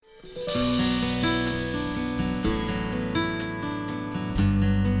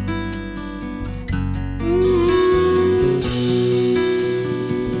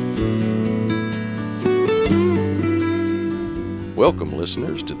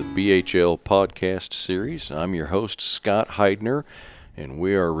listeners, to the BHL podcast series. I'm your host, Scott Heidner, and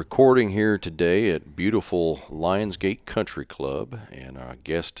we are recording here today at beautiful Lionsgate Country Club. And our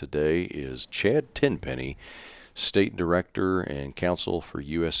guest today is Chad Tenpenny, State Director and Counsel for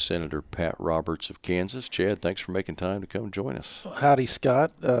U.S. Senator Pat Roberts of Kansas. Chad, thanks for making time to come join us. Howdy,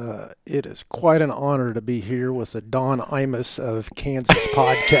 Scott. It is quite an honor to be here with the Don Imus of Kansas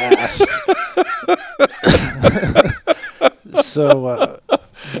podcast. So,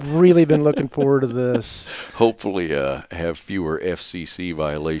 really been looking forward to this. Hopefully have fewer FCC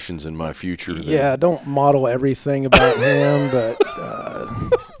violations in my future. Yeah, don't model everything about him, but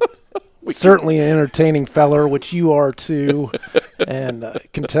certainly an entertaining feller, which you are too, and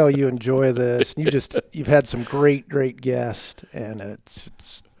can tell you enjoy this. You've had some great guests, and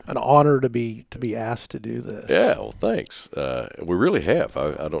it's an honor to be asked to do this. Yeah, well, thanks. We really have.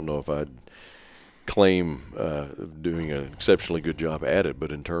 I don't know if I'd claim doing an exceptionally good job at it,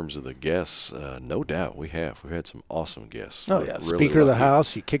 but in terms of the guests, no doubt we have. We've had some awesome guests. Oh, yeah. Really Speaker of the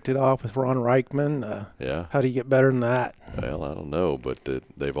House, you kicked it off with Ron Reichman. Yeah. How do you get better than that? Well, I don't know, but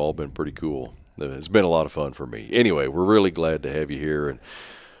they've all been pretty cool. It's been a lot of fun for me. Anyway, we're really glad to have you here. And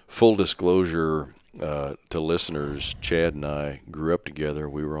full disclosure to listeners, Chad and I grew up together.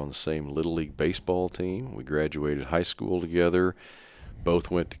 We were on the same Little League baseball team. We graduated high school together.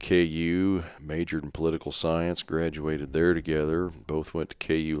 Both went to KU, majored in political science, graduated there together. Both went to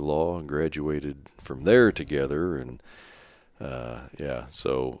KU Law and graduated from there together. And,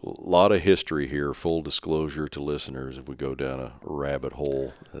 so a lot of history here, full disclosure to listeners if we go down a rabbit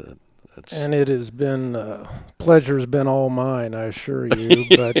hole. And it has been, pleasure's been all mine, I assure you.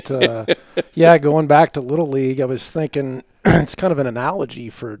 But, going back to Little League, I was thinking it's kind of an analogy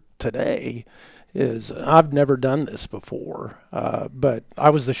for today. I've never done this before, but I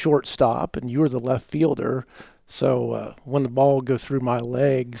was the shortstop and you were the left fielder. So when the ball goes through my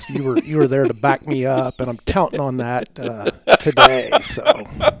legs, you were there to back me up, and I'm counting on that today. So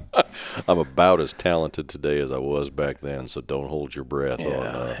I'm about as talented today as I was back then. So don't hold your breath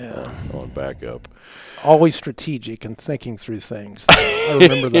on backup. Always strategic and thinking through things. I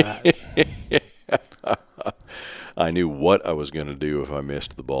remember that. I knew what I was going to do if I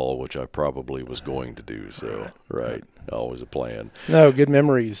missed the ball, which I probably was going to do. So, right. Always a plan. No, good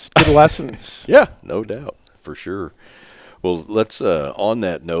memories, good lessons. Yeah, no doubt, for sure. Well, let's, on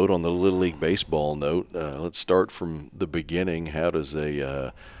that note, on the Little League baseball note, let's start from the beginning. How does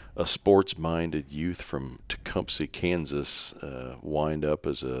a sports-minded youth from Tecumseh, Kansas, wind up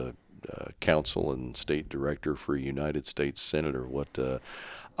as a counsel and state director for a United States senator?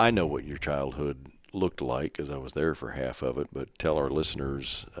 I know what your childhood looked like, as I was there for half of it, but tell our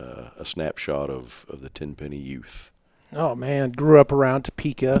listeners a snapshot of the Tenpenny youth. Oh man, grew up around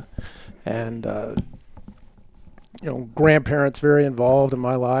Topeka, and grandparents very involved in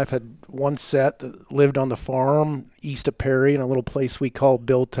my life. Had one set that lived on the farm east of Perry in a little place we call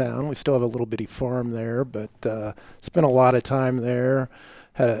Billtown. We still have a little bitty farm there, but spent a lot of time there.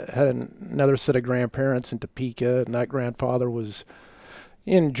 Had another set of grandparents in Topeka, and that grandfather was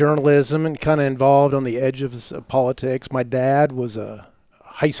in journalism and kind of involved on the edge of politics. My dad was a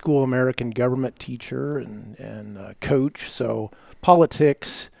high school American government teacher and coach, so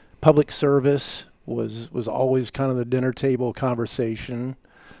politics, public service was always kind of the dinner table conversation.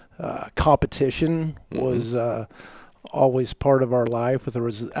 Competition was always part of our life, whether it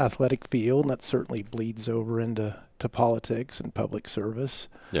was an athletic field, and that certainly bleeds over into politics and public service.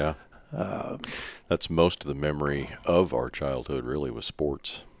 Yeah. That's most of the memory of our childhood, really, was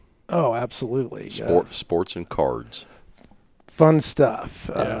sports. Oh, absolutely. Sports and cards. Fun stuff.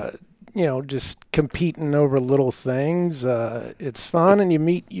 Yeah. Just competing over little things. It's fun, and you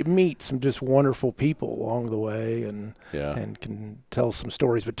meet some just wonderful people along the way, and can tell some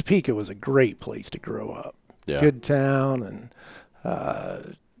stories. But Topeka was a great place to grow up. Yeah. Good town,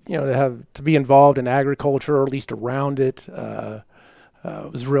 and to be involved in agriculture, or at least around it.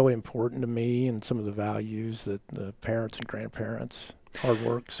 Was really important to me, and some of the values that the parents and grandparents, hard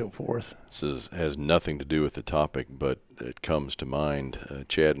work, so forth. This has nothing to do with the topic, but it comes to mind.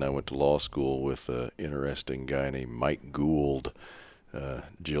 Chad and I went to law school with an interesting guy named Mike Gould.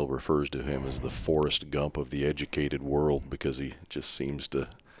 Jill refers to him as the Forrest Gump of the educated world because he just seems to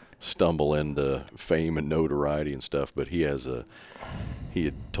stumble into fame and notoriety and stuff. But he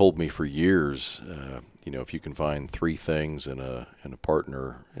had told me for years, if you can find three things in a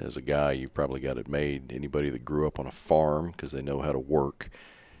partner as a guy, you've probably got it made. Anybody that grew up on a farm because they know how to work,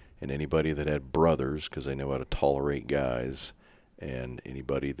 and anybody that had brothers because they know how to tolerate guys, and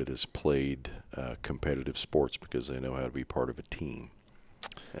anybody that has played competitive sports because they know how to be part of a team.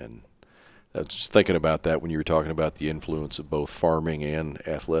 And I was just thinking about that when you were talking about the influence of both farming and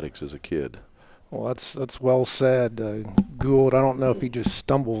athletics as a kid. Well, that's well said. Gould, I don't know if he just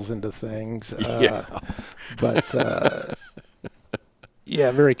stumbles into things, but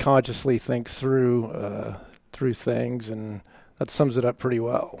very consciously thinks through things, and that sums it up pretty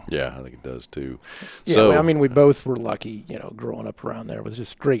well. Yeah, I think it does too. Yeah, so, I mean, we both were lucky, growing up around there. It was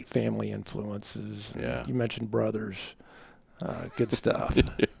just great family influences. Yeah. You mentioned brothers. Good stuff.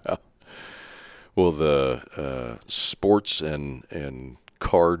 Yeah. Well, the sports and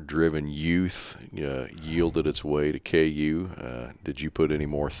card-driven youth yielded its way to KU. Did you put any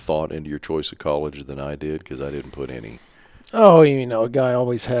more thought into your choice of college than I did? Because I didn't put any. Oh, a guy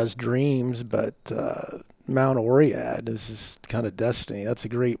always has dreams, but Mount Oriad is just kind of destiny. That's a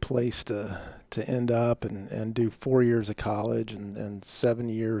great place to end up and do 4 years of college and 7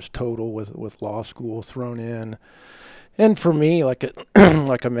 years total with law school thrown in. And for me, like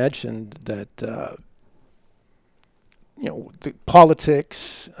I mentioned, that the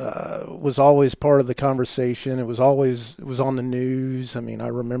politics was always part of the conversation. It was on the news. I mean, I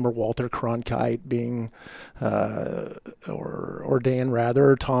remember Walter Cronkite being or Dan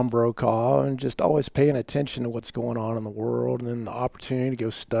Rather, or Tom Brokaw, and just always paying attention to what's going on in the world, and then the opportunity to go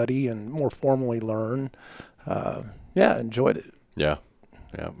study and more formally learn. Enjoyed it. Yeah,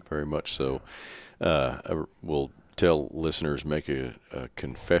 very much so. I will tell listeners, make a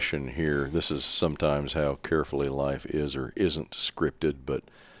confession here. This is sometimes how carefully life is or isn't scripted, but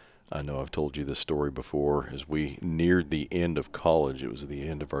I know I've told you this story before. As we neared the end of college, it was the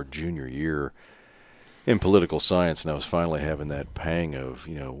end of our junior year in political science, and I was finally having that pang of,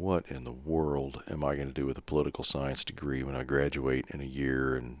 what in the world am I going to do with a political science degree when I graduate in a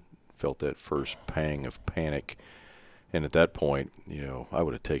year, and felt that first pang of panic. And at that point, I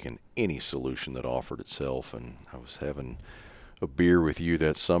would have taken any solution that offered itself. And I was having a beer with you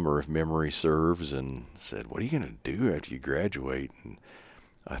that summer, if memory serves, and said, what are you going to do after you graduate? And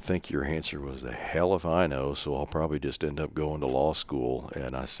I think your answer was, the hell if I know, so I'll probably just end up going to law school.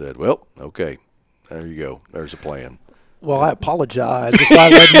 And I said, well, okay, there you go. There's a plan. Well, I apologize if I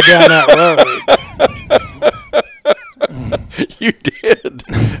led you down that road. You did.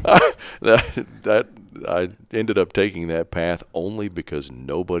 I ended up taking that path only because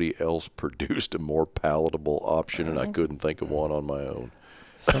nobody else produced a more palatable option, and I couldn't think of one on my own.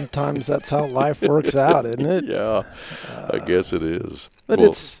 Sometimes that's how life works out, isn't it? Yeah, I guess it is. But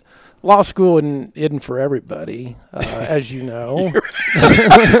it's law school isn't for everybody, as you know.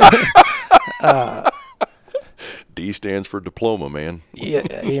 D stands for diploma, man. Yeah,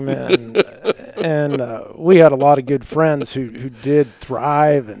 amen. And we had a lot of good friends who did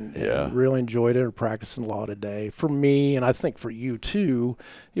thrive and really enjoyed it or practicing law today. For me, and I think for you too,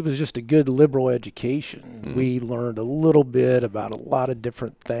 it was just a good liberal education. Mm-hmm. We learned a little bit about a lot of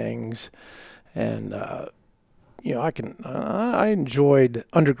different things, and I enjoyed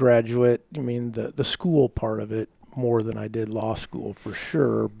undergraduate. I mean, the school part of it more than I did law school for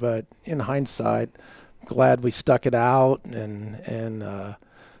sure. But in hindsight, glad we stuck it out and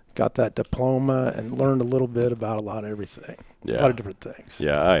got that diploma and learned a little bit about a lot of everything, a lot of different things.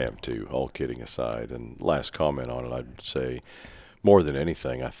 Yeah, I am too, all kidding aside. And last comment on it, I'd say more than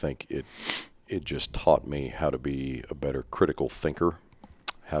anything, I think it just taught me how to be a better critical thinker,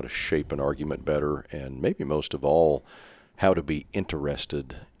 how to shape an argument better, and maybe most of all, how to be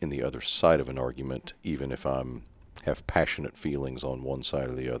interested in the other side of an argument, even if have passionate feelings on one side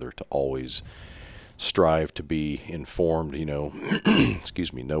or the other, to always strive to be informed,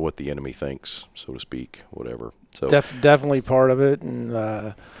 excuse me, know what the enemy thinks, so to speak, whatever. So definitely part of it,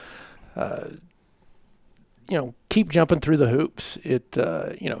 and keep jumping through the hoops. It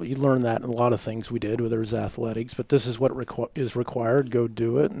you learn that in a lot of things we did, whether it was athletics, but this is what is required. Go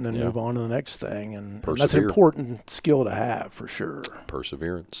do it, and then move on to the next thing, and that's an important skill to have for sure.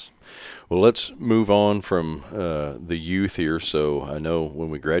 Perseverance. Well, let's move on from the youth here. So I know when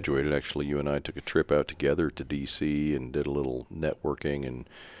we graduated, actually, you and I took a trip out together to D.C. and did a little networking and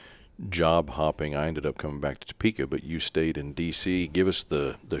job hopping. I ended up coming back to Topeka, but you stayed in D.C. Give us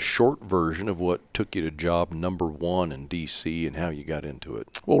the short version of what took you to job number one in D.C. and how you got into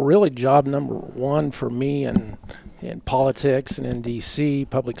it. Well, really, job number one for me in politics and in D.C.,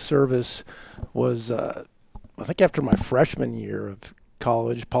 public service, was I think after my freshman year of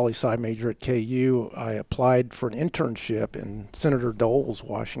college, poli-sci major at KU, I applied for an internship in Senator Dole's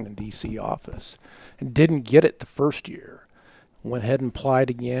Washington, D.C. office and didn't get it the first year. Went ahead and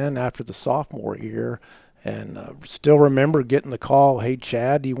applied again after the sophomore year, and still remember getting the call, hey,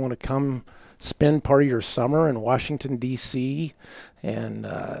 Chad, do you want to come spend part of your summer in Washington, D.C., and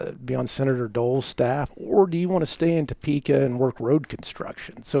be on Senator Dole's staff, or do you want to stay in Topeka and work road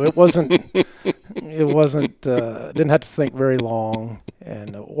construction? So it wasn't, didn't have to think very long.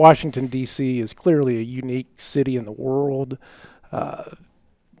 And Washington, D.C. is clearly a unique city in the world.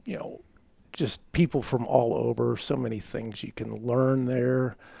 Just people from all over, so many things you can learn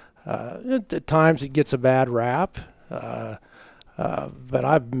there. At times it gets a bad rap. But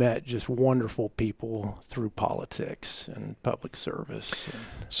I've met just wonderful people through politics and public service.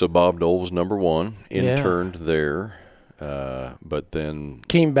 So Bob Dole was number one, interned there, but then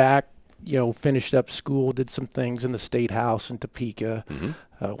came back, finished up school, did some things in the State House in Topeka.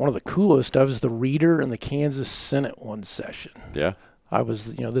 Mm-hmm. One of the coolest, I was the reader in the Kansas Senate one session. Yeah. I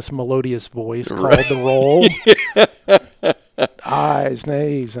was, this melodious voice called the roll. Ayes,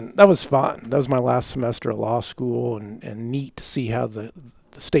 nays, and that was fun. That was my last semester of law school, and neat to see how the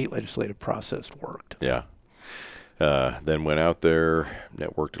state legislative process worked. Yeah. Then went out there,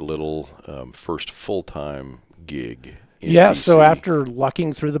 networked a little, first full-time gig in DC. So after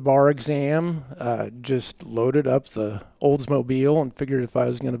lucking through the bar exam, just loaded up the Oldsmobile and figured if I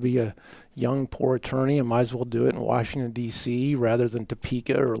was going to be a young, poor attorney, I might as well do it in Washington, D.C. rather than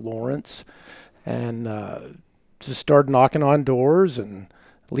Topeka or Lawrence. And just started knocking on doors, and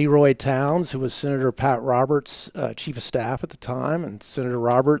Leroy Towns, who was Senator Pat Roberts' chief of staff at the time, and Senator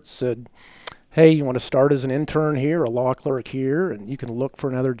Roberts said, hey, you want to start as an intern here, a law clerk here, and you can look for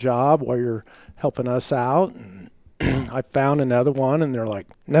another job while you're helping us out. And I found another one, and they're like,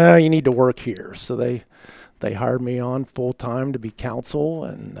 no, you need to work here. So they hired me on full-time to be counsel,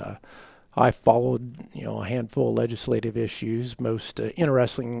 and I followed a handful of legislative issues. Most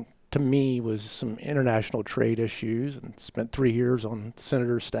interesting to me was some international trade issues, and spent 3 years on the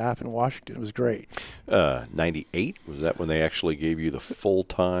senator's staff in Washington. It was great. 98, was that when they actually gave you the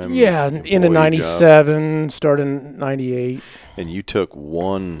full-time? Yeah, into 97, started in 98. And you took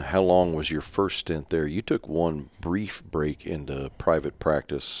one, how long was your first stint there? You took one brief break into private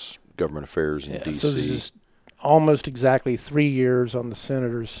practice, government affairs in D.C. So it was just almost exactly 3 years on the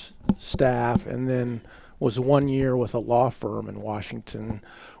senator's staff, and then was 1 year with a law firm in Washington,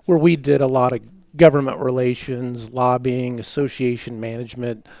 where we did a lot of government relations, lobbying, association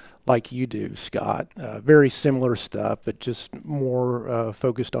management, like you do, Scott. Very similar stuff, but just more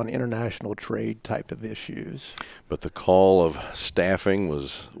focused on international trade type of issues. But the call of staffing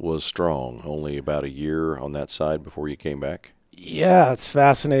was strong. Only about a year on that side before you came back? Yeah, it's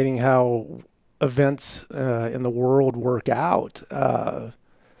fascinating how events in the world work out.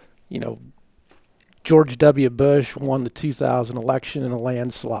 George W. Bush won the 2000 election in a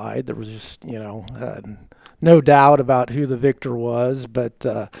landslide. There was just, no doubt about who the victor was. But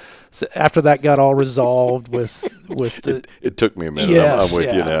so after that got all resolved with the... It took me a minute. Yes, I'm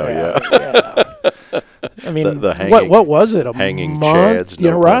with you now, yeah. I mean, the hanging, what was it, a hanging month? chads,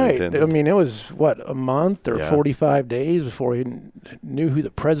 no right. intended. I mean, it was, a month or 45 days before he knew who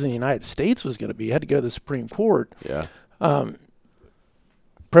the president of the United States was going to be. He had to go to the Supreme Court. Yeah.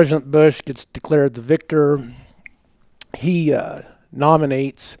 President Bush gets declared the victor. He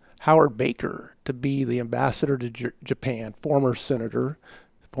nominates Howard Baker to be the ambassador to Japan, former senator,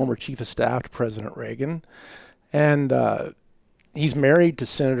 former chief of staff to President Reagan. And he's married to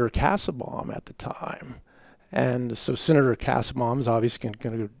Senator Kassebaum at the time. And so Senator Kassebaum is obviously going to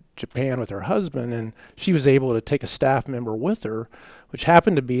go to Japan with her husband, and she was able to take a staff member with her, which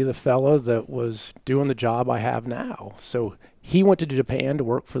happened to be the fellow that was doing the job I have now. So he went to Japan to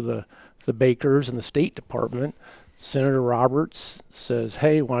work for the Bakers in the State Department. Senator Roberts says,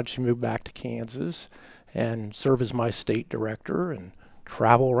 hey, why don't you move back to Kansas and serve as my state director and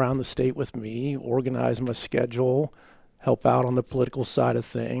travel around the state with me, organize my schedule, help out on the political side of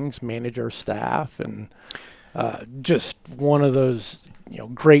things, manage our staff, and just one of those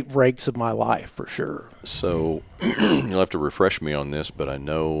great breaks of my life for sure. So you'll have to refresh me on this, but I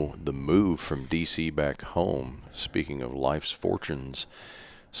know the move from D.C. back home, speaking of life's fortunes,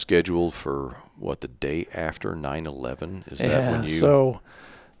 scheduled for the day after 9/11? Is that when you... So,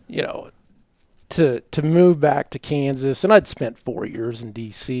 to move back to Kansas, and I'd spent 4 years in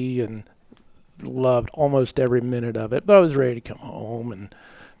D.C. and loved almost every minute of it, but I was ready to come home, and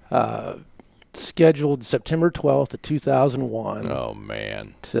scheduled September 12th of 2001. Oh,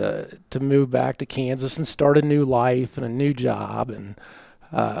 man. To move back to Kansas and start a new life and a new job, and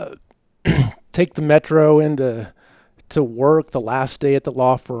take the metro into work the last day at the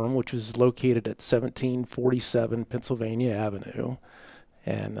law firm, which was located at 1747 Pennsylvania Avenue,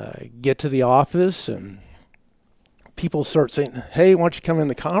 and get to the office, and people start saying, hey, why don't you come in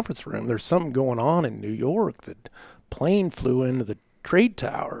the conference room? There's something going on in New York. That plane flew into the trade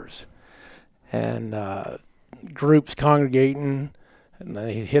towers. and groups congregating, and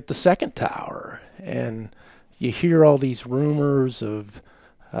they hit the second tower, and you hear all these rumors of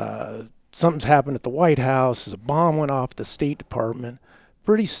something's happened at the White House, as a bomb went off at the State Department.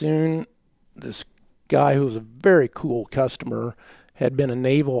 Pretty soon, this guy who was a very cool customer, had been a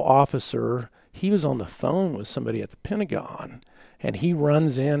naval officer. He was on the phone with somebody at the Pentagon, and he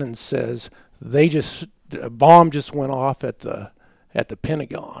runs in and says, a bomb just went off at the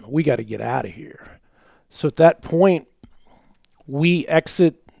Pentagon. We got to get out of here. So at that point, we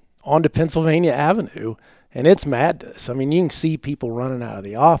exit onto Pennsylvania Avenue, and it's madness. I mean, you can see people running out of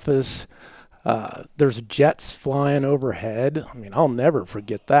the office. There's jets flying overhead. I mean, I'll never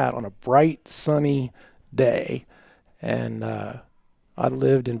forget that on a bright, sunny day. And I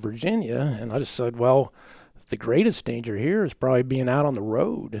lived in Virginia, and I just said, well, the greatest danger here is probably being out on the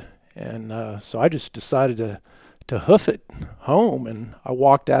road. And so I just decided to hoof it home, and I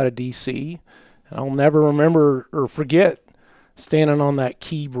walked out of D.C., and I'll never remember or forget standing on that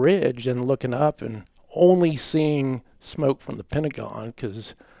Key Bridge and looking up and only seeing smoke from the Pentagon,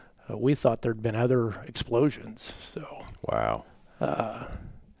 because we thought there'd been other explosions. So wow.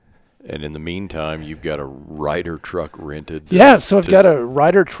 And in the meantime, you've got a Ryder truck rented. Yeah, so I've got a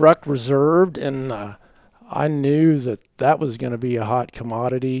Ryder truck reserved, and I knew that was going to be a hot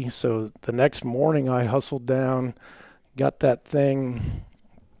commodity. So the next morning, I hustled down, got that thing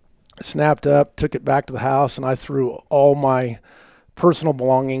snapped up, took it back to the house, and I threw all my personal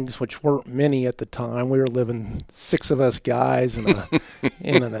belongings, which weren't many at the time. We were living 6 of us guys in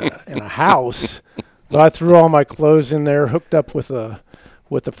a house. But I threw all my clothes in there, hooked up with a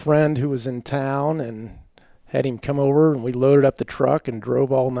friend who was in town, and had him come over, and we loaded up the truck and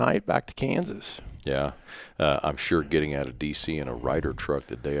drove all night back to Kansas. Yeah. I'm sure getting out of D.C. in a Ryder truck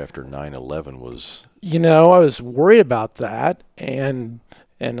the day after 9/11 was... I was worried about that, and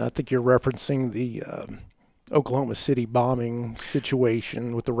I think you're referencing the Oklahoma City bombing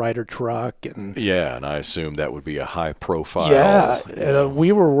situation with the Ryder truck. And yeah, and I assume that would be a high profile. Yeah,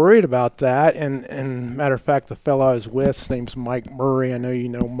 we were worried about that, and matter of fact, the fellow I was with, his name's Mike Murray. I know you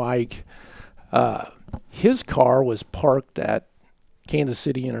know Mike. His car was parked at Kansas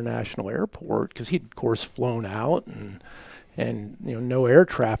City International Airport because he'd, of course, flown out and no air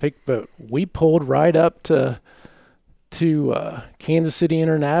traffic. But we pulled right up to Kansas City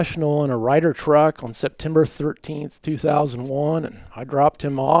International in a Ryder truck on September 13th, 2001, and I dropped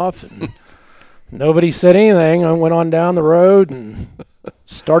him off, and nobody said anything. I went on down the road and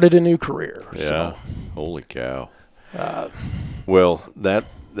started a new career. Yeah, so, holy cow. Well, that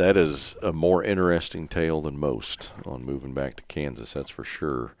is a more interesting tale than most on moving back to Kansas, that's for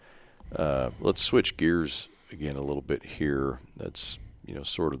sure. Let's switch gears again a little bit here. That's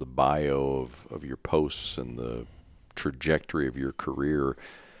sort of the bio of your posts and the trajectory of your career,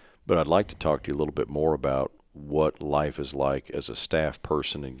 but I'd like to talk to you a little bit more about what life is like as a staff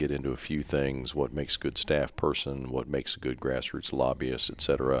person and get into a few things: what makes a good staff person, what makes a good grassroots lobbyist,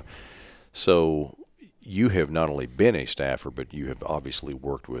 etc. So you have not only been a staffer, but you have obviously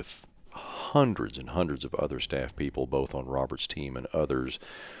worked with hundreds and hundreds of other staff people, both on Robert's team and others.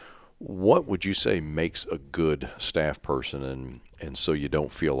 What would you say makes a good staff person, and so you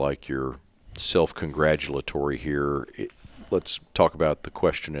don't feel like you're self-congratulatory here? Let's talk about the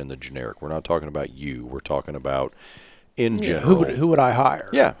question in the generic. We're not talking about you. We're talking about in general. Who would I hire?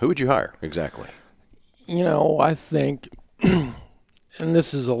 Yeah, who would you hire? Exactly. I think, and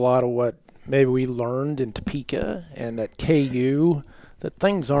this is a lot of what maybe we learned in Topeka and at KU, that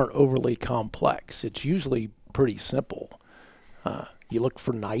things aren't overly complex. It's usually pretty simple. You look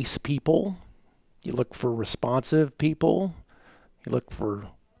for nice people. You look for responsive people. You look for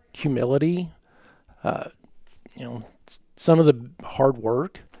humility, some of the hard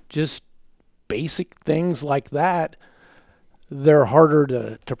work, just basic things like that. They're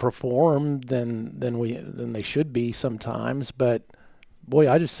harder to perform than they should be sometimes. But boy,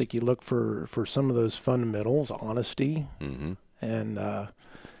 I just think you look for some of those fundamentals, honesty, and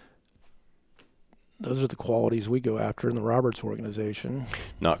those are the qualities we go after in the Roberts organization.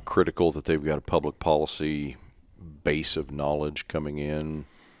 Not critical that they've got a public policy base of knowledge coming in.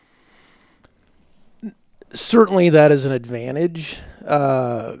 Certainly that is an advantage,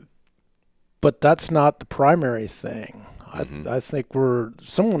 but that's not the primary thing. I think we're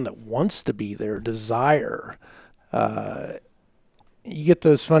someone that wants to be there, desire. You get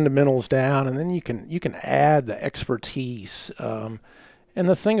those fundamentals down, and then you can add the expertise. And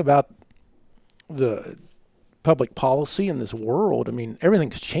the thing about the public policy in this world, I mean,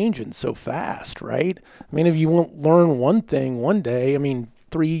 everything's changing so fast, right? I mean, if you won't learn one thing one day,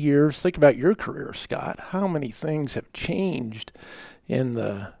 3 years, think about your career, Scott. How many things have changed in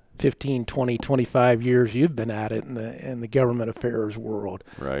the 15, 20, 25 years you've been at it in the government affairs world.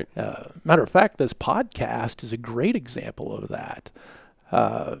 Right. Matter of fact, this podcast is a great example of that.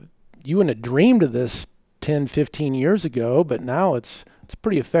 You wouldn't have dreamed of this 10, 15 years ago, but now it's a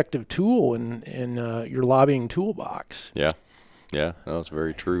pretty effective tool in your lobbying toolbox. Yeah. Yeah, that's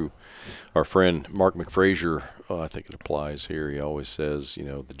very true. Our friend Mark McFrazier, I think it applies here. He always says,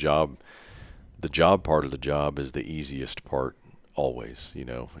 the job part of the job is the easiest part always.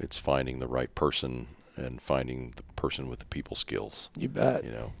 It's finding the right person and finding the person with the people skills. You bet.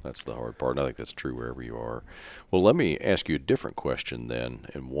 That's the hard part. And I think that's true wherever you are. Well, let me ask you a different question then,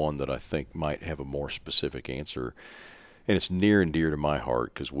 and one that I think might have a more specific answer. And it's near and dear to my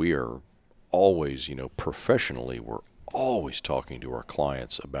heart because we are always, professionally, we're always talking to our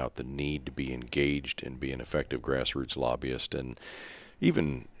clients about the need to be engaged and be an effective grassroots lobbyist. And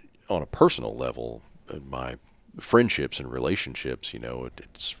even on a personal level, in my friendships and relationships,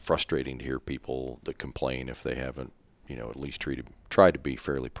 it's frustrating to hear people that complain if they haven't, at least tried to be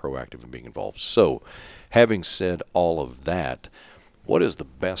fairly proactive in being involved. So, having said all of that, what is the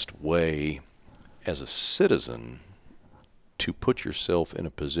best way as a citizen to put yourself in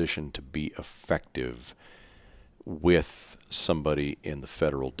a position to be effective with somebody in the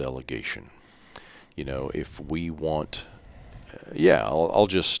federal delegation? If we want, I'll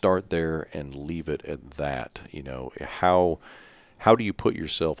just start there and leave it at that. How do you put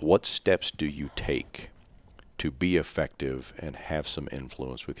yourself, what steps do you take to be effective and have some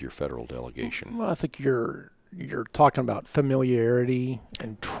influence with your federal delegation? Well, I think you're talking about familiarity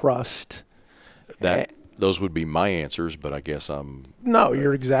and trust. Those would be my answers, but I guess No,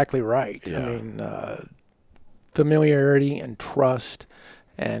 you're exactly right. Yeah. I mean, familiarity and trust,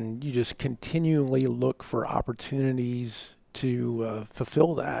 and you just continually look for opportunities to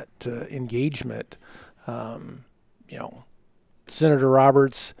fulfill that engagement. Senator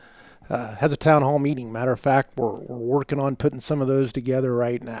Roberts has a town hall meeting. Matter of fact, we're working on putting some of those together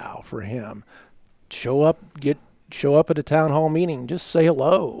right now for him. Show up at a town hall meeting. Just say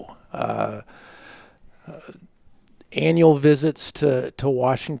hello. Annual visits to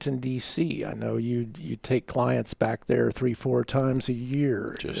Washington, D.C. I know you take clients back there 3-4 times a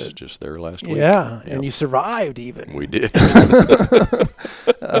year. Just there last week. Yeah, and you survived even. We did.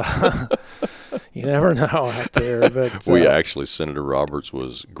 You never know out there. But we actually, Senator Roberts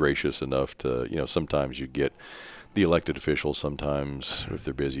was gracious enough to, sometimes you get the elected officials, sometimes if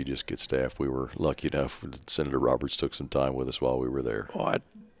they're busy, you just get staff. We were lucky enough. Senator Roberts took some time with us while we were there. Well,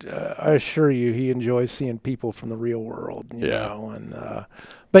 I assure you, he enjoys seeing people from the real world. You know, and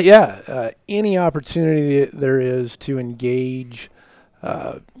any opportunity that there is to engage,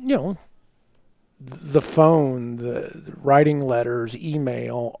 the phone, the writing letters,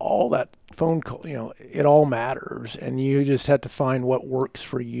 email, all that phone call, it all matters, and you just have to find what works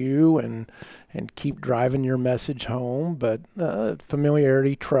for you and keep driving your message home. But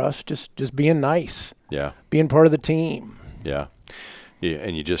familiarity, trust, just being nice, being part of the team. Yeah,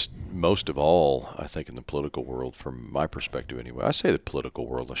 and you just, most of all, I think in the political world, from my perspective anyway, I say the political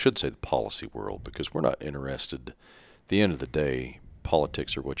world, I should say the policy world, because we're not interested, at the end of the day,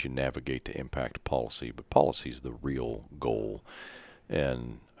 politics are what you navigate to impact policy, but policy is the real goal.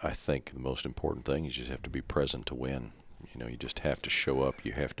 And I think the most important thing is you just have to be present to win. You just have to show up.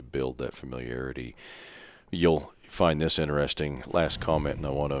 You have to build that familiarity. You'll find this interesting. Last comment, and I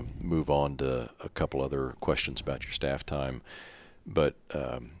want to move on to a couple other questions about your staff time. But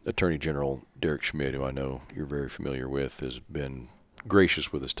Attorney General Derek Schmidt, who I know you're very familiar with, has been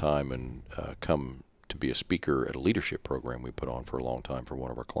gracious with his time and come to be a speaker at a leadership program we put on for a long time for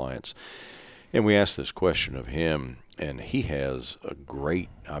one of our clients. And we asked this question of him, and he has a great,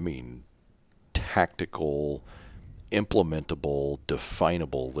 tactical, implementable,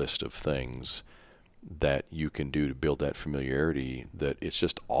 definable list of things that you can do to build that familiarity, that it's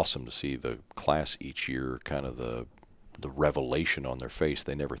just awesome to see the class each year, kind of the revelation on their face.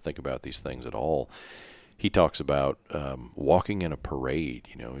 They never think about these things at all. He talks about walking in a parade.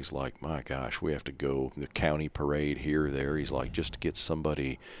 He's like, my gosh, we have to go the county parade here or there. He's like, just to get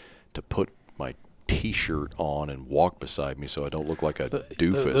somebody to put my T-shirt on and walk beside me so I don't look like a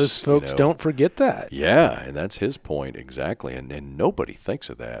doofus. Those folks don't forget that. Yeah, and that's his point exactly. And nobody thinks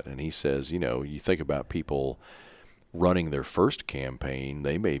of that. And he says, you think about people running their first campaign,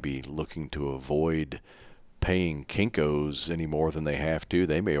 they may be looking to avoid paying Kinkos any more than they have to.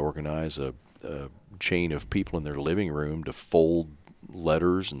 They may organize a chain of people in their living room to fold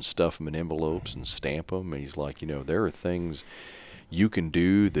letters and stuff them in envelopes and stamp them. And he's like, there are things you can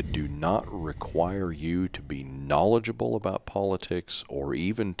do that do not require you to be knowledgeable about politics or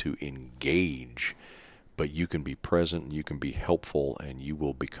even to engage, but you can be present, you can be helpful, and you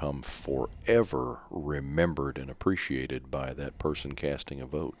will become forever remembered and appreciated by that person casting a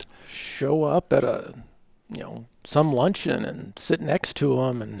vote. Show up at some luncheon and sit next to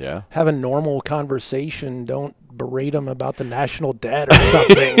them and Yeah. have a normal conversation. Don't berate them about the national debt or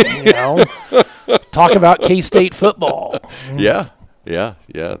something, Talk about K-State football. Yeah.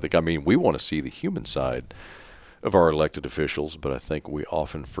 We want to see the human side of our elected officials, but I think we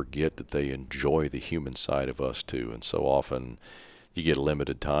often forget that they enjoy the human side of us too. And so often you get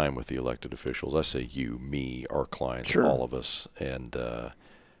limited time with the elected officials. I say you, me, our clients, Sure. all of us. And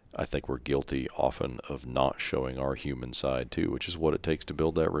I think we're guilty often of not showing our human side too, which is what it takes to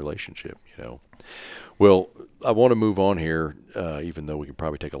build that relationship, Well, I want to move on here, even though we could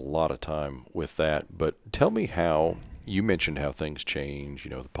probably take a lot of time with that. But tell me how, you mentioned how things change, the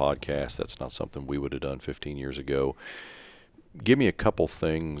podcast, that's not something we would have done 15 years ago. Give me a couple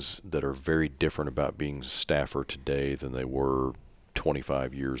things that are very different about being a staffer today than they were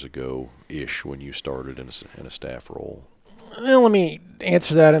 25 years ago-ish when you started in a staff role. Well, let me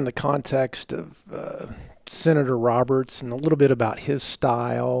answer that in the context of Senator Roberts and a little bit about his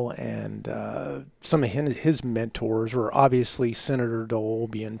style, and some of his mentors were obviously Senator Dole,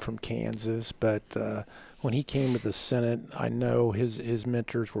 being from Kansas, but when he came to the Senate, I know his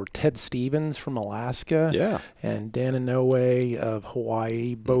mentors were Ted Stevens from Alaska, and Dan Inouye of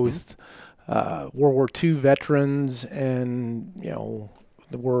Hawaii, both World War II veterans, and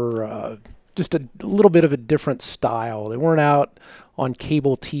were just a little bit of a different style. They weren't out on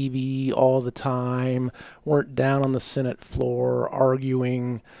cable TV all the time, weren't down on the Senate floor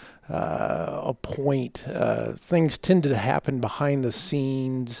arguing a point. Things tended to happen behind the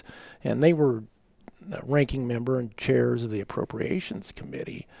scenes, and they were ranking member and chairs of the Appropriations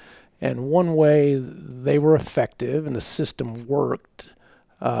Committee. And one way they were effective and the system worked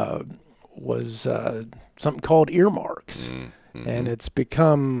was something called earmarks. Mm-hmm. And it's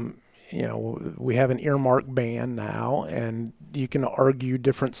become, we have an earmark ban now, and you can argue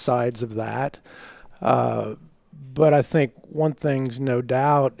different sides of that. But I think one thing's no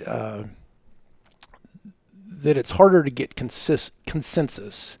doubt that it's harder to get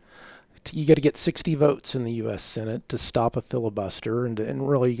consensus. You got to get 60 votes in the U.S. Senate to stop a filibuster, and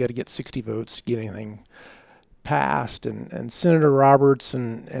really you got to get 60 votes to get anything passed. And Senator Roberts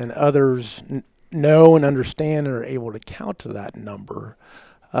and others know and understand and are able to count to that number.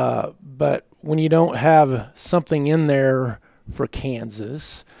 But when you don't have something in there for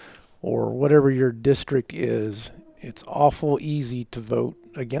Kansas or whatever your district is, it's awful easy to vote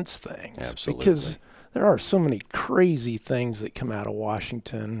against things. Absolutely. Because there are so many crazy things that come out of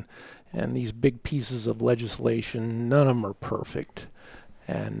Washington, and these big pieces of legislation, none of them are perfect.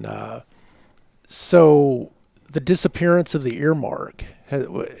 And so the disappearance of the earmark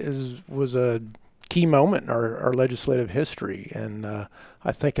was a key moment in our legislative history, and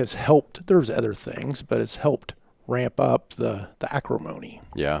I think has helped. There's other things, but it's helped ramp up the acrimony.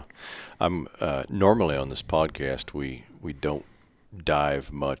 Yeah. I'm normally on this podcast, we don't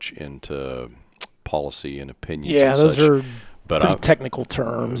dive much into policy and opinions. Yeah, and those such. are pretty technical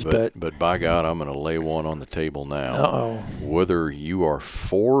terms, but by God, I'm going to lay one on the table now. Uh-oh. Whether you are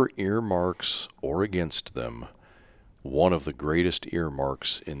for earmarks or against them, one of the greatest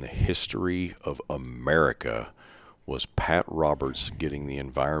earmarks in the history of America was Pat Roberts getting the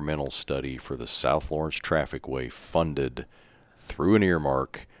environmental study for the South Lawrence Trafficway funded through an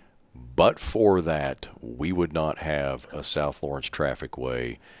earmark. But for that, we would not have a South Lawrence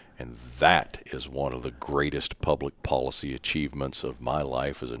Trafficway. And that is one of the greatest public policy achievements of my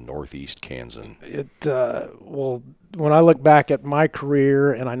life as a Northeast Kansan. Well, when I look back at my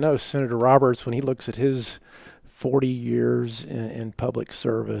career, and I know Senator Roberts, when he looks at his 40 years in public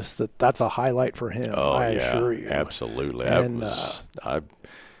service, that's a highlight for him. I assure you. Absolutely. And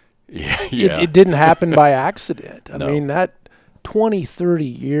Yeah. It didn't happen by accident. I No. mean, that 20, 30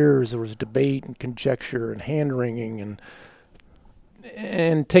 years, there was debate and conjecture and hand-wringing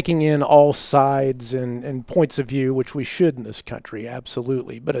and taking in all sides and points of view, which we should in this country,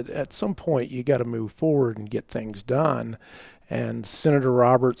 absolutely. But at some point, you got to move forward and get things done. And Senator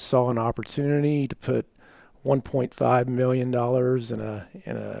Roberts saw an opportunity to put $1.5 million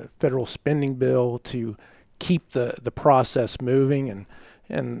in a federal spending bill to keep the process moving.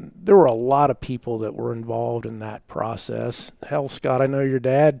 And there were a lot of people that were involved in that process. Hell, Scott, I know your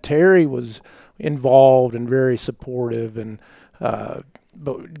dad, Terry, was involved and very supportive,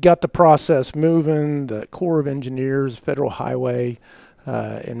 but got the process moving. The Corps of Engineers, Federal Highway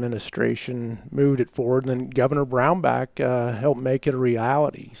Administration moved it forward, and then Governor Brownback helped make it a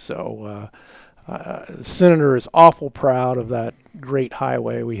reality. So the senator is awful proud of that great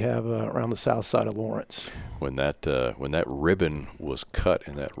highway we have around the south side of Lawrence. When that ribbon was cut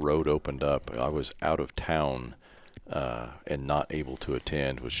and that road opened up, I was out of town and not able to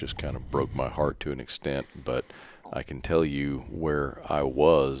attend, which just kind of broke my heart to an extent. But I can tell you where I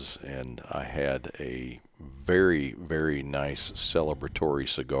was, and I had a very, very nice celebratory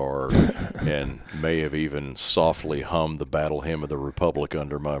cigar and may have even softly hummed the battle hymn of the Republic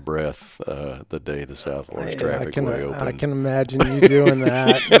under my breath the day the South Lawrence Traffic Way opened. I can imagine you doing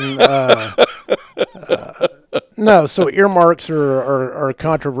that. No, so earmarks are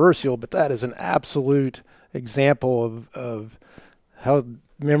controversial, but that is an absolute example of how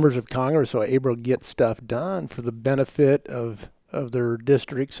members of Congress are able to get stuff done for the benefit of their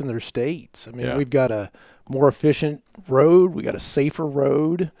districts and their states. I mean, we've got a more efficient road, we got a safer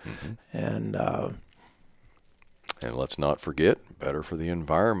road, and let's not forget, better for the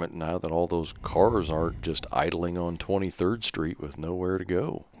environment now that all those cars aren't just idling on 23rd Street with nowhere to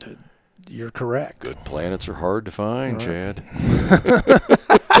go. You're correct. Good planets are hard to find, Chad.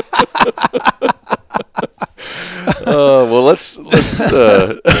 Well, let's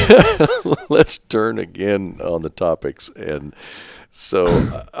let's turn again on the topics. And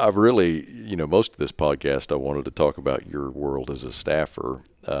so I've really, most of this podcast I wanted to talk about your world as a staffer,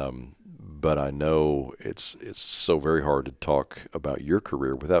 but I know it's so very hard to talk about your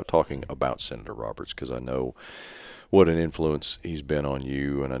career without talking about Senator Roberts, because I know what an influence he's been on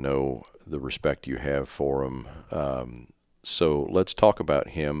you, and I know the respect you have for him. So let's talk about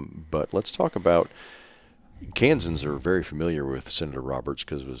him, but let's talk about Kansans are very familiar with Senator Roberts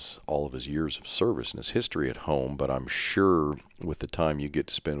because of all of his years of service and his history at home, but I'm sure with the time you get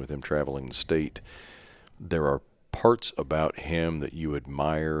to spend with him traveling the state, there are parts about him that you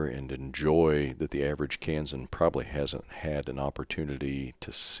admire and enjoy that the average Kansan probably hasn't had an opportunity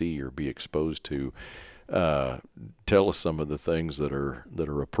to see or be exposed to. Tell us some of the things that are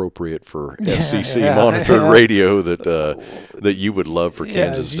appropriate for FCC monitored radio that you would love for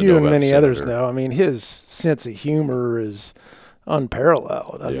Kansas to know you about and many Senator. others know. I mean, his sense of humor is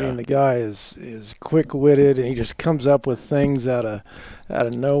unparalleled. I mean, the guy is quick-witted, and he just comes up with things out of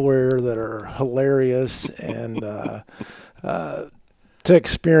nowhere that are hilarious, and to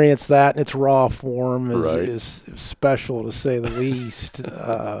experience that in its raw form is special, to say the least.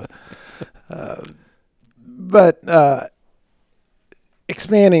 But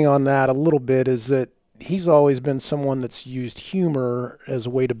expanding on that a little bit is that he's always been someone that's used humor as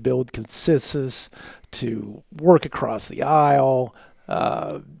a way to build consensus, to work across the aisle,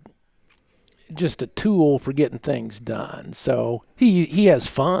 just a tool for getting things done. So he has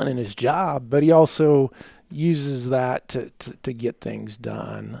fun in his job, but he also uses that to get things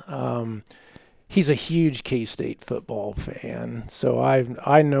done. He's a huge K-State football fan, so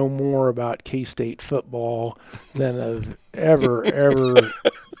I know more about K-State football than I've ever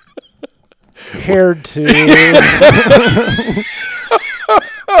cared to.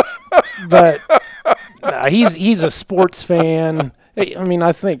 But he's a sports fan. I mean,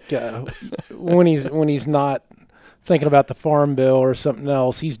 I think when he's not thinking about the Farm Bill or something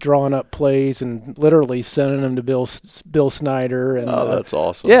else, he's drawing up plays and literally sending them to Bill Snyder. And, that's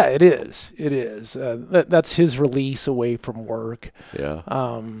awesome. Yeah, it is. It is. That's his release away from work.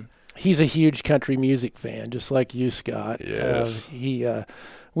 Yeah. He's a huge country music fan, just like you, Scott. Yes. We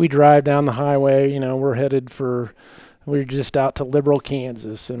drive down the highway. We're just out to Liberal,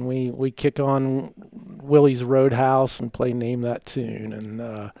 Kansas, and we kick on Willie's Roadhouse and play Name That Tune.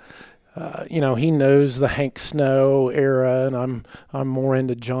 And he knows the Hank Snow era, and I'm more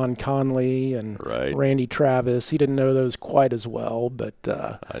into John Conley and Randy Travis. He didn't know those quite as well, but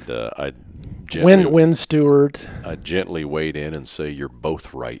Win Stewart. I gently weighed in and say you're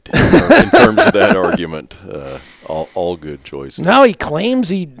both right in terms of that argument. All good choices. Now he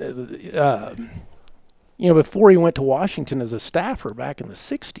claims before he went to Washington as a staffer back in the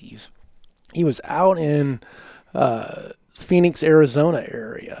 60s, he was out in Phoenix, Arizona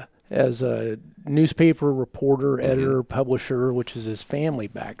area as a newspaper reporter, editor, publisher, which is his family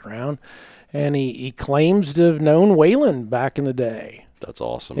background. And he claims to have known Waylon back in the day. That's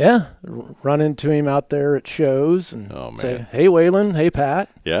awesome. Yeah, run into him out there at shows and say, "Hey, Waylon. Hey, Pat."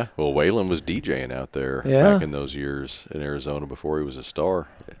 Yeah, well, Waylon was DJing out there back in those years in Arizona before he was a star.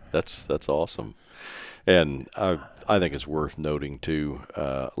 That's awesome. And I think it's worth noting, too,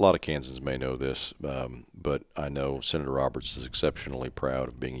 a lot of Kansans may know this, but I know Senator Roberts is exceptionally proud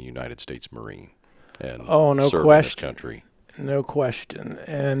of being a United States Marine and serving this country. No question.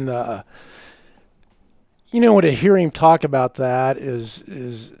 And, to hear him talk about that is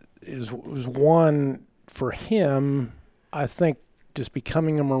one, for him, I think just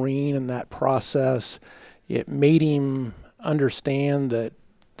becoming a Marine and that process, it made him understand that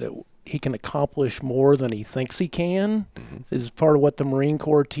he can accomplish more than he thinks he can. This is part of what the Marine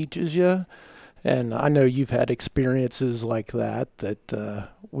Corps teaches you. And I know you've had experiences like that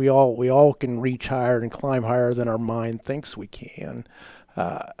we all can reach higher and climb higher than our mind thinks we can.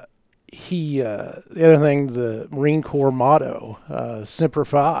 The other thing, the Marine Corps motto, Semper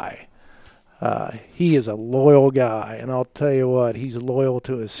Fi. He is a loyal guy, and I'll tell you what, he's loyal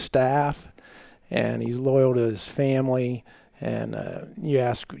to his staff, and he's loyal to his family. And you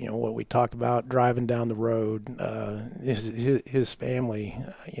ask, what we talk about driving down the road, his family,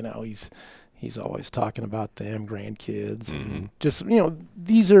 he's always talking about them, grandkids, and just,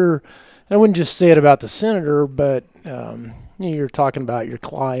 these are, I wouldn't just say it about the senator, but you're talking about your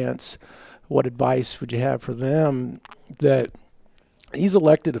clients. What advice would you have for them? That these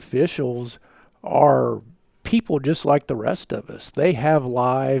elected officials are people just like the rest of us. They have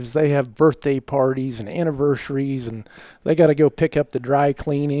lives, they have birthday parties and anniversaries, and they got to go pick up the dry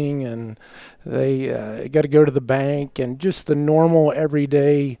cleaning, and they got to go to the bank, and just the normal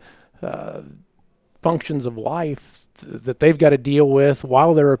everyday functions of life that they've got to deal with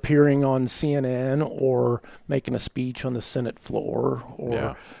while they're appearing on CNN or making a speech on the Senate floor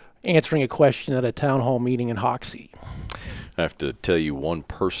or answering a question at a town hall meeting in Hoxie. I have to tell you one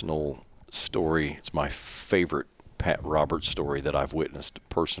personal story. It's my favorite Pat Roberts story that I've witnessed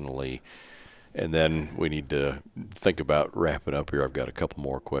personally. And then we need to think about wrapping up here. I've got a couple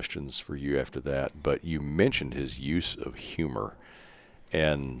more questions for you after that. But you mentioned his use of humor.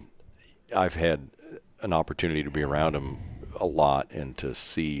 And I've had an opportunity to be around him a lot and to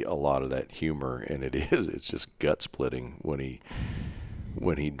see a lot of that humor. And it's just gut splitting when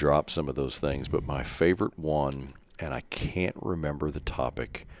he drops some of those things. But my favorite one, and I can't remember the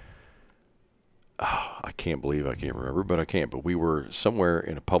topic. I can't believe I can't remember, but I can't. But we were somewhere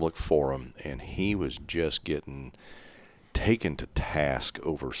in a public forum, and he was just getting taken to task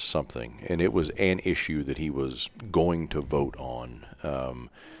over something. And it was an issue that he was going to vote on.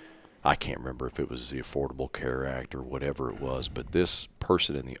 I can't remember if it was the Affordable Care Act or whatever it was, but this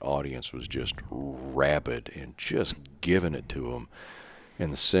person in the audience was just rabid and just giving it to him.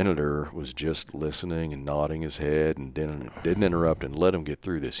 And the senator was just listening and nodding his head and didn't interrupt and let him get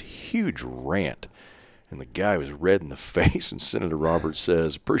through this huge rant. And the guy was red in the face, and Senator Roberts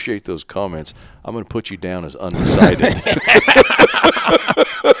says, "Appreciate those comments. I'm going to put you down as undecided."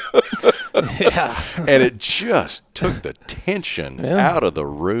 And it just took the tension out of the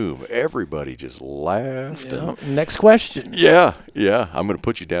room. Everybody just laughed. Next question. Yeah. I'm going to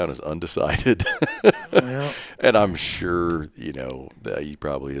put you down as undecided. And I'm sure, that he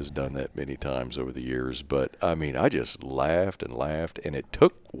probably has done that many times over the years. But, I mean, I just laughed, and it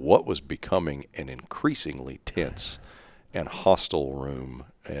took what was becoming an increasingly tense and hostile room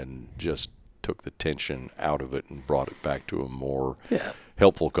and just took the tension out of it and brought it back to a more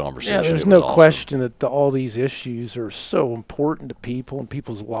helpful conversation. Yeah, there's no question that all these issues are so important to people and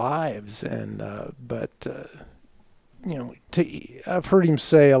people's lives. And I've heard him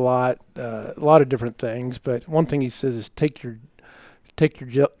say a lot of different things. But one thing he says is take your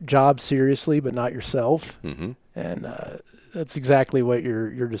job seriously, but not yourself. Mm-hmm. And that's exactly what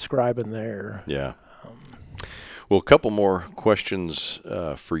you're describing there. Yeah. Well, a couple more questions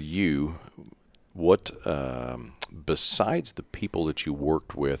for you. What, besides the people that you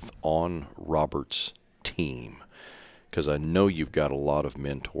worked with on Robert's team, because I know you've got a lot of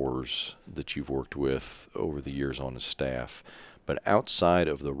mentors that you've worked with over the years on his staff, but outside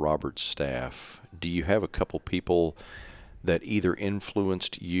of the Roberts staff, do you have a couple people that either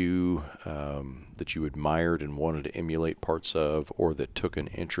influenced you, that you admired and wanted to emulate parts of, or that took an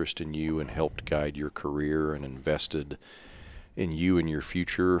interest in you and helped guide your career and invested in you and your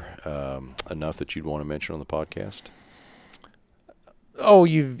future enough that you'd want to mention on the podcast? Oh,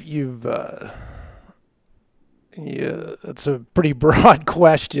 that's a pretty broad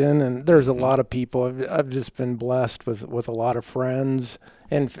question, and there's a lot of people. I've just been blessed with a lot of friends,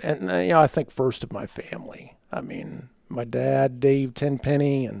 and I think first of my family. I mean, my dad, Dave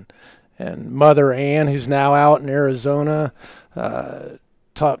Tenpenny, and mother Ann, who's now out in Arizona,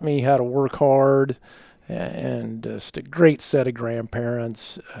 taught me how to work hard. And just a great set of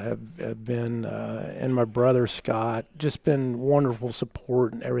grandparents have been, and my brother Scott, just been wonderful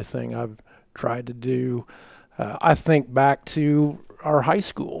support in everything I've tried to do. I think back to our high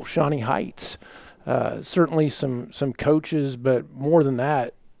school, Shawnee Heights. Certainly some coaches, but more than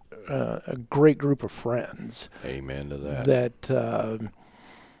that, a great group of friends. Amen to that. That,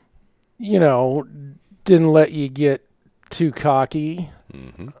 didn't let you get too cocky.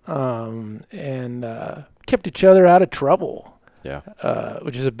 Mm-hmm. And kept each other out of trouble. Yeah.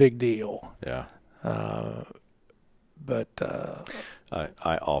 which is a big deal. Yeah. But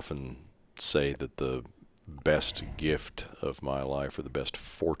I often say that the best gift of my life, or the best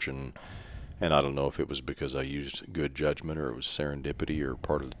fortune, and I don't know if it was because I used good judgment or it was serendipity or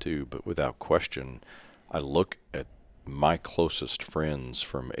part of the two, but without question, I look at my closest friends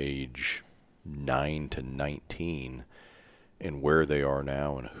from age 9 to 19 and where they are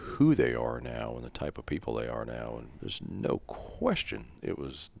now and who they are now and the type of people they are now, and there's no question it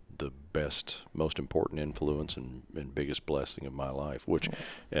was the best, most important influence and biggest blessing of my life, which,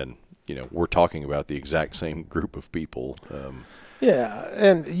 and we're talking about the exact same group of people. Yeah,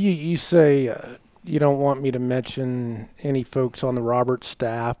 and you say you don't want me to mention any folks on the Roberts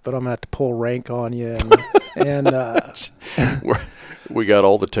staff, but I'm going to have to pull rank on you. And we got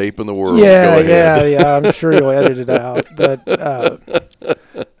all the tape in the world. Yeah, I'm sure you'll edit it out. But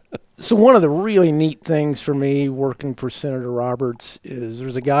so one of the really neat things for me working for Senator Roberts is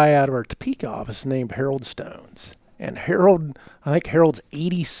there's a guy out of our Topeka office named Harold Stones. And I think Harold's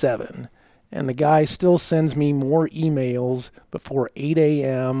 87. And the guy still sends me more emails before 8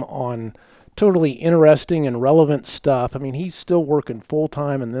 a.m. on totally interesting and relevant stuff. I mean, he's still working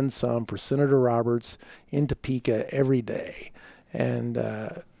full-time and then some for Senator Roberts in Topeka every day. And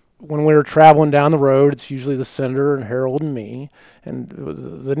when we're traveling down the road, it's usually the senator and Harold and me. And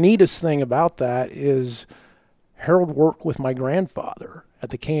the neatest thing about that is Harold worked with my grandfather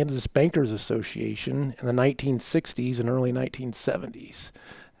at the Kansas Bankers Association in the 1960s and early 1970s.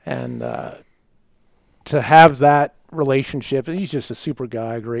 And to have that relationship, and he's just a super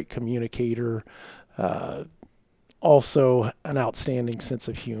guy, great communicator, also an outstanding sense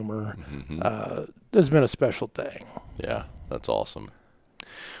of humor. Has been a special thing. Yeah, that's awesome.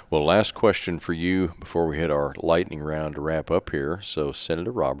 Well, last question for you before we hit our lightning round to wrap up here. So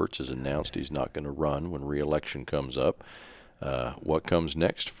Senator Roberts has announced he's not going to run when re-election comes up. What comes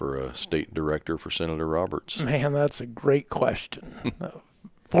next for a state director for Senator Roberts? Man, that's a great question.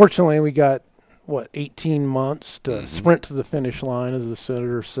 Fortunately, we got, 18 months to sprint to the finish line, as the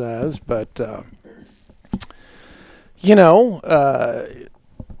senator says. But,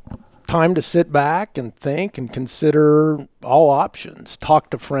 time to sit back and think and consider all options. Talk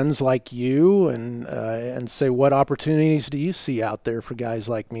to friends like you and say, what opportunities do you see out there for guys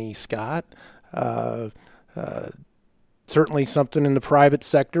like me, Scott? Certainly something in the private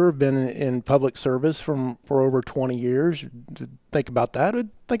sector. I've been in public service for over 20 years. Think about that.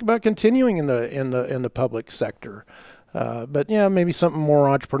 Think about continuing in the public sector. But yeah, maybe something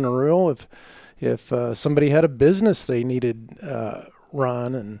more entrepreneurial. If somebody had a business they needed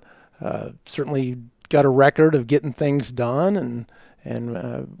run, and certainly got a record of getting things done,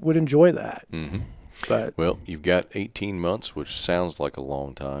 and would enjoy that. But well, you've got 18 months, which sounds like a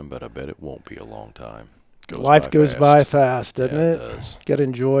long time, but I bet it won't be a long time. Life goes by fast, doesn't it? It does. Got to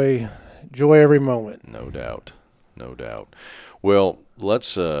enjoy every moment. No doubt. Well,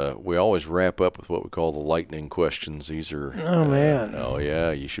 let's. We always wrap up with what we call the lightning questions. These are. Oh man. Oh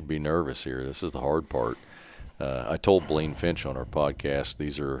yeah, you should be nervous here. This is the hard part. I told Blaine Finch on our podcast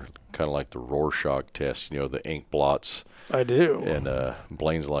these are kind of like the Rorschach tests. The ink blots. I do. And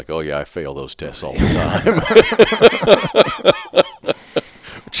Blaine's like, "Oh yeah, I fail those tests all the time."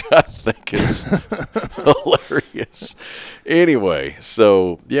 Which I think is hilarious. Anyway,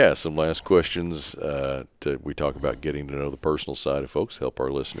 so yeah, some last questions. We talk about getting to know the personal side of folks, help our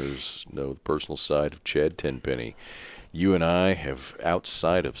listeners know the personal side of Chad Tenpenny. You and I have,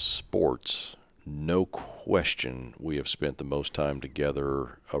 outside of sports, no question, we have spent the most time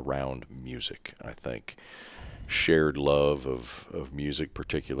together around music, I think. Shared love of music,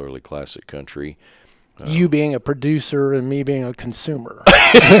 particularly classic country. You being a producer and me being a consumer.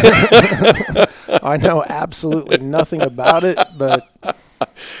 I know absolutely nothing about it, but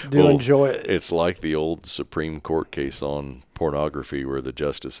do enjoy it. It's like the old Supreme Court case on pornography where the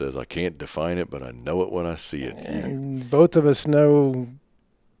justice says, I can't define it, but I know it when I see it. And both of us know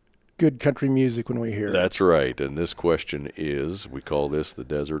good country music when we hear it. That's right. And this question is, we call this the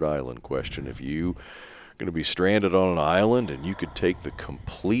desert island question. If you going to be stranded on an island and you could take the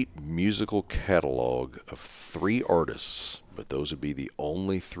complete musical catalog of 3 artists, but those would be the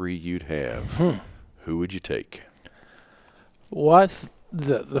only 3 you'd have, who would you take? Well,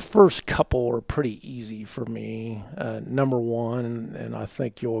 the first couple are pretty easy for me. Number one, and I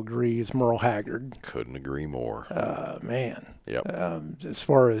think you'll agree, is Merle Haggard. Couldn't agree more. Man. Yep. As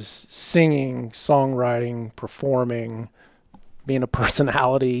far as singing, songwriting, performing, being a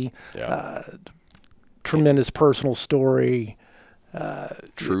personality, tremendous personal story.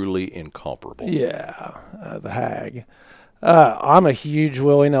 Truly incomparable. Yeah, the Hag. I'm a huge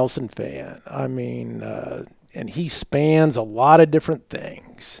Willie Nelson fan. I mean, he spans a lot of different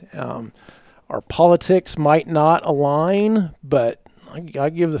things. Our politics might not align, but I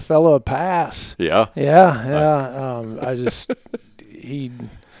give the fellow a pass. Yeah. Yeah.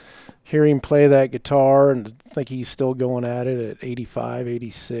 Hear him play that guitar and think he's still going at it at 85,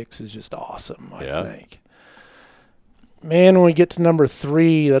 86 is just awesome, I think. Man, when we get to number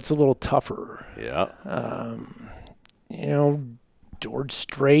 3, that's a little tougher. Yeah. George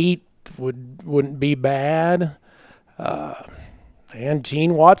Strait wouldn't be bad. And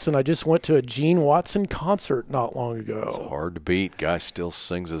Gene Watson. I just went to a Gene Watson concert not long ago. It's hard to beat. Guy still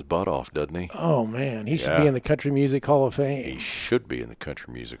sings his butt off, doesn't he? Oh, man. He should be in the Country Music Hall of Fame. He should be in the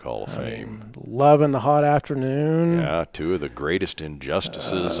Country Music Hall of Fame. Love in the Hot Afternoon. Yeah, 2 of the greatest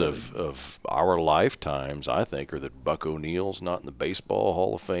injustices of our lifetimes, I think, are that Buck O'Neill's not in the Baseball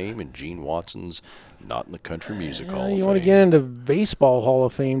Hall of Fame and Gene Watson's not in the Country Music Hall of Fame. You want to get into Baseball Hall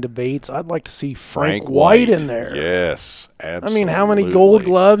of Fame debates, I'd like to see Frank White in there. Yes, absolutely. I mean, how many Gold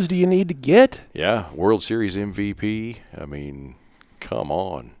Gloves do you need to get? Yeah, World Series MVP. I mean, come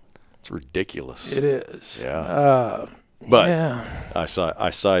on. It's ridiculous. It is. Yeah. But I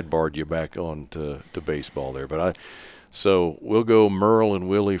sidebarred you back on to baseball there. So we'll go Merle and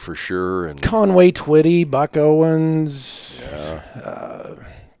Willie for sure. And Conway Twitty, Buck Owens. Yeah.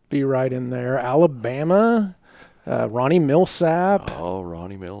 Be right in there. Alabama, Ronnie Millsap. Oh,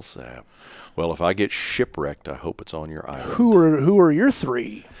 Ronnie Millsap. Well, if I get shipwrecked, I hope it's on your island. Who are your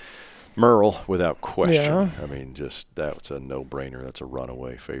 3? Merle, without question. Yeah. I mean, that's a no-brainer. That's a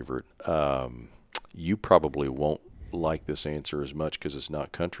runaway favorite. You probably won't like this answer as much because it's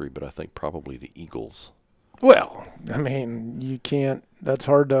not country, but I think probably the Eagles. Well, I mean, you can't. That's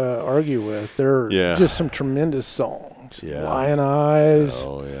hard to argue with. There are just some tremendous songs. Yeah. Lion Eyes.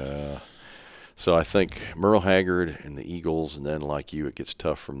 Oh, yeah. So I think Merle Haggard and the Eagles, and then like you, it gets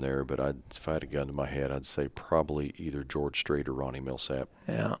tough from there. But if I had a gun to my head, I'd say probably either George Strait or Ronnie Millsap.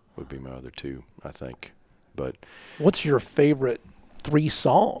 Yeah, would be my other 2, I think. But what's your favorite 3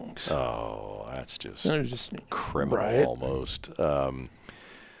 songs? Oh, that's just criminal, right? Almost.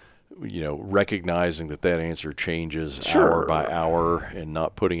 Recognizing that answer changes hour by hour and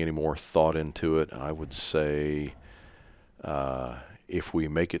not putting any more thought into it, I would say If We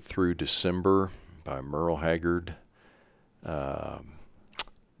Make It Through December by Merle Haggard.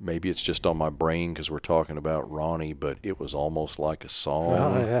 Maybe it's just on my brain because we're talking about Ronnie, but it was almost like a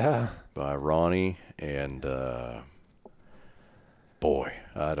song by Ronnie. And, boy,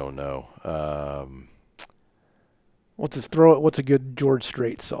 I don't know. What's a good George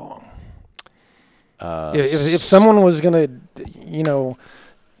Strait song? If someone was going to,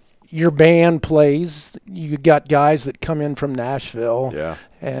 your band plays, you got guys that come in from Nashville. Yeah.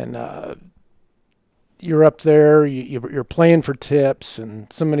 And you're up there, you're playing for tips,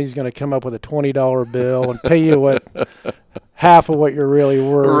 and somebody's going to come up with a $20 bill and pay you half of what you're really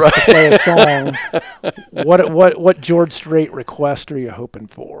worth to play a song. What George Strait request are you hoping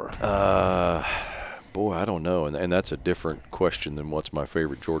for? Boy, I don't know, and that's a different question than what's my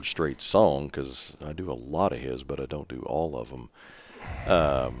favorite George Strait song, because I do a lot of his, but I don't do all of them.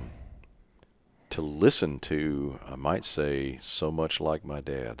 To listen to, I might say So Much Like My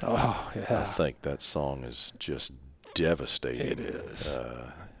Dad. Oh, yeah. I think that song is just devastating. It is.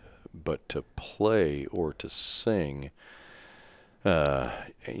 But to play or to sing,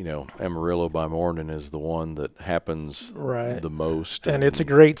 Amarillo by Morning is the one that happens the most. And it's a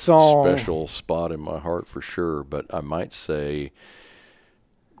great song. Special spot in my heart for sure. But I might say,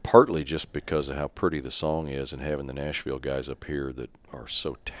 partly just because of how pretty the song is and having the Nashville guys up here that are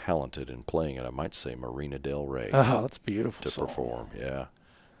so talented in playing it, I might say Marina Del Rey. Oh, that's beautiful to song. perform. Yeah.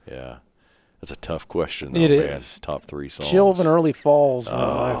 That's a tough question, though, it man. Is. Top 3 songs. Chill of an Early Fall's one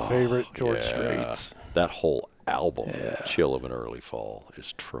of my favorite George Straits. That whole album, Chill of an Early Fall,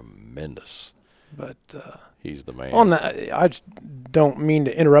 is tremendous. But he's the man. On that, I don't mean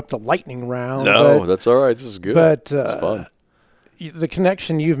to interrupt the lightning round. No, that's all right. This is good. But it's fun. The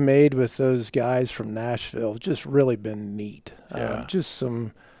connection you've made with those guys from Nashville has just really been neat. Just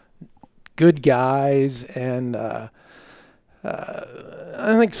some good guys, and I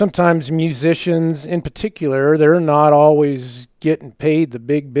think sometimes musicians in particular, they're not always getting paid the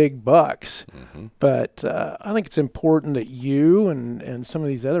big bucks. Mm-hmm. But I think it's important that you and some of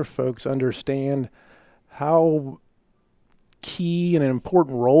these other folks understand how key and an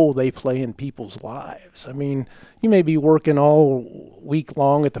important role they play in people's lives. I mean, you may be working all week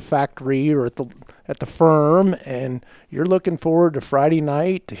long at the factory or at the firm, and you're looking forward to Friday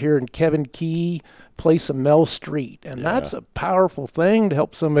night to hearing Kevin Key play some Mel Street, and that's a powerful thing to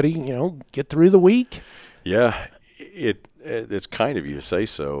help somebody, get through the week. Yeah, it's kind of you to say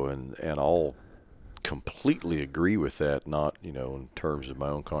so, and I'll completely agree with that, not, in terms of my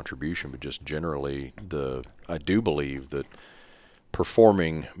own contribution, but just generally I do believe that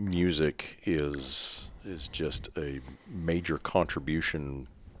performing music is just a major contribution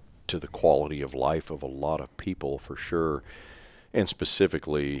to the quality of life of a lot of people, for sure, and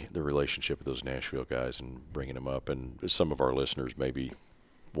specifically the relationship with those Nashville guys and bringing them up. And some of our listeners maybe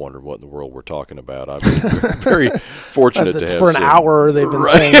wondering what in the world we're talking about. I'm very fortunate to have for an hour they've been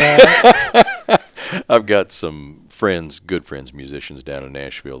saying that. I've got some good friends, musicians down in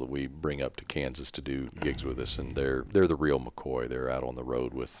Nashville that we bring up to Kansas to do gigs with us, and they're the real McCoy. They're out on the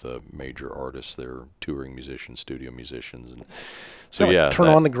road with major artists. They're touring musicians, studio musicians, and so turn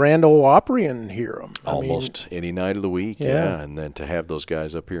on the Grand Ole Opry and hear them. Almost any night of the week, yeah. And then to have those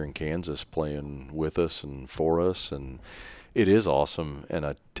guys up here in Kansas playing with us and for us, and it is awesome. And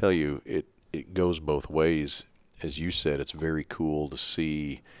I tell you, it goes both ways. As you said, it's very cool to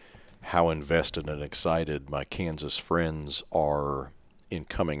see how invested and excited my Kansas friends are in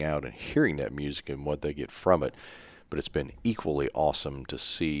coming out and hearing that music and what they get from it. But it's been equally awesome to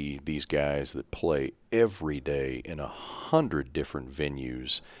see these guys that play every day in 100 different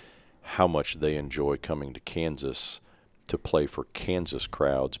venues, how much they enjoy coming to Kansas to play for Kansas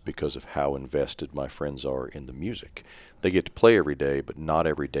crowds because of how invested my friends are in the music. They get to play every day, but not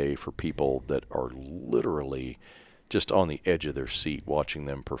every day for people that are literally just on the edge of their seat watching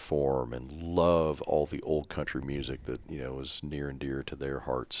them perform and love all the old country music that, is near and dear to their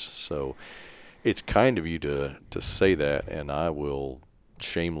hearts. So it's kind of you to say that, and I will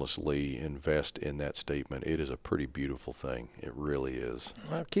shamelessly invest in that statement. It is a pretty beautiful thing. It really is.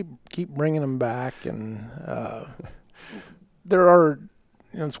 Well, keep bringing them back, and there are,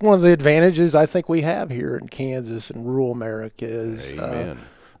 it's one of the advantages I think we have here in Kansas and rural America is Amen.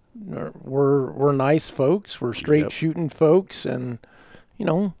 We're nice folks. We're straight shooting folks, and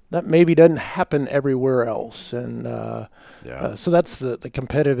that maybe doesn't happen everywhere else. And so that's the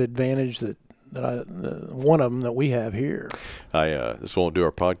competitive advantage that one of them that we have here. This won't do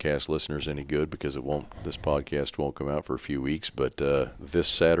our podcast listeners any good because this podcast won't come out for a few weeks. But this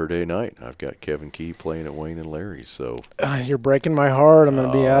Saturday night, I've got Kevin Key playing at Wayne and Larry's. So you're breaking my heart. I'm going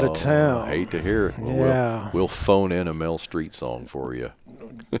to be out of town. I hate to hear it. We'll phone in a Mel Street song for you.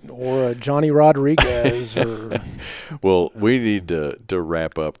 Or a Johnny Rodriguez. Well, we need to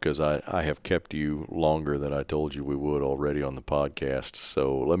wrap up because I have kept you longer than I told you we would already on the podcast.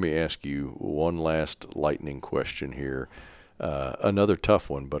 So let me ask you one last lightning question here. Another tough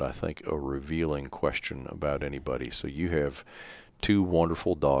one, but I think a revealing question about anybody. So you have two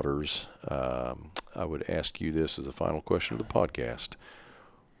wonderful daughters. I would ask you this as the final question of the podcast.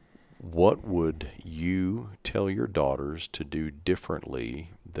 What would you tell your daughters to do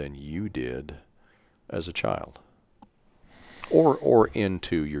differently than you did as a child? Or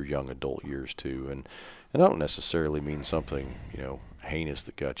into your young adult years too. And I don't necessarily mean something, heinous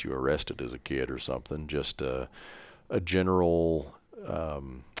that got you arrested as a kid or something. Just a general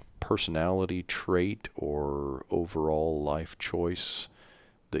personality trait or overall life choice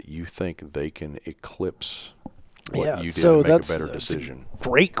that you think they can eclipse what you did and make a better decision. A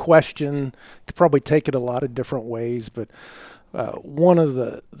great question. Could probably take it a lot of different ways, but one of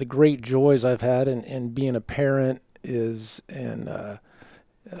the great joys I've had in being a parent is,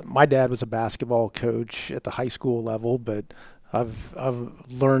 my dad was a basketball coach at the high school level, but I've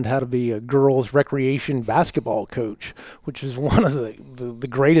learned how to be a girls' recreation basketball coach, which is one of the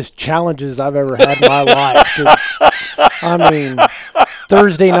greatest challenges I've ever had in my life.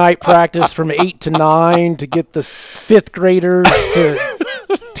 Thursday night practice from 8 to 9 to get the fifth graders to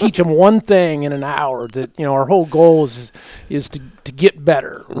teach them one thing in an hour. That our whole goal is to get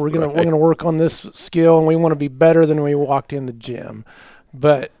better. We're gonna work on this skill, and we want to be better than we walked in the gym.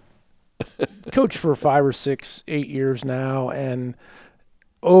 But coach for 5 or 6, 8 years now, and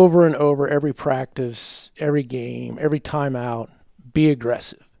over and over, every practice, every game, every timeout, be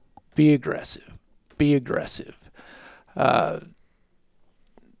aggressive, be aggressive, be aggressive.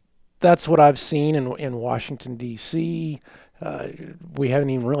 That's what I've seen in Washington, D.C. We haven't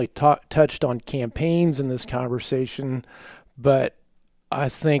even really touched on campaigns in this conversation, but I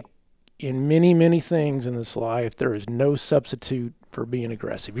think in many, many things in this life, there is no substitute for being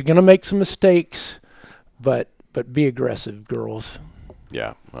aggressive. You're going to make some mistakes, but be aggressive, girls.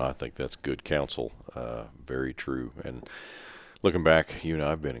 Yeah, I think that's good counsel. Very true. And looking back, you and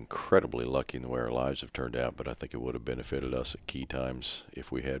I have been incredibly lucky in the way our lives have turned out, but I think it would have benefited us at key times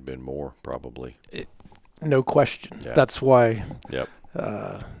if we had been more, probably. No question. Yeah. That's why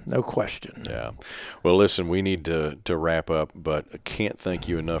no question. Yeah. Well, listen, we need to wrap up, but I can't thank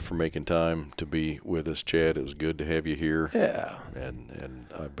you enough for making time to be with us, Chad. It was good to have you here. Yeah. And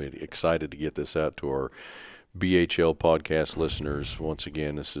I've been excited to get this out to our BHL podcast listeners. Once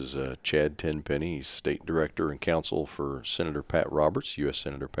again, this is Chad Tenpenny. He's State Director and Counsel for Senator Pat Roberts, U.S.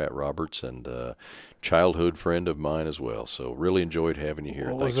 Senator Pat Roberts, and childhood friend of mine as well. So really enjoyed having you here.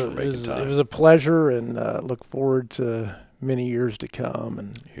 Well, Thanks for making time. It was a pleasure, and look forward to many years to come.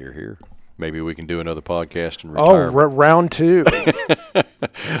 And Hear, hear. Maybe we can do another podcast and oh, retire. round two.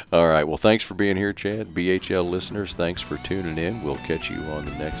 All right. Well, thanks for being here, Chad. BHL listeners, thanks for tuning in. We'll catch you on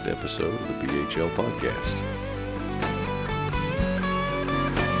the next episode of the BHL podcast.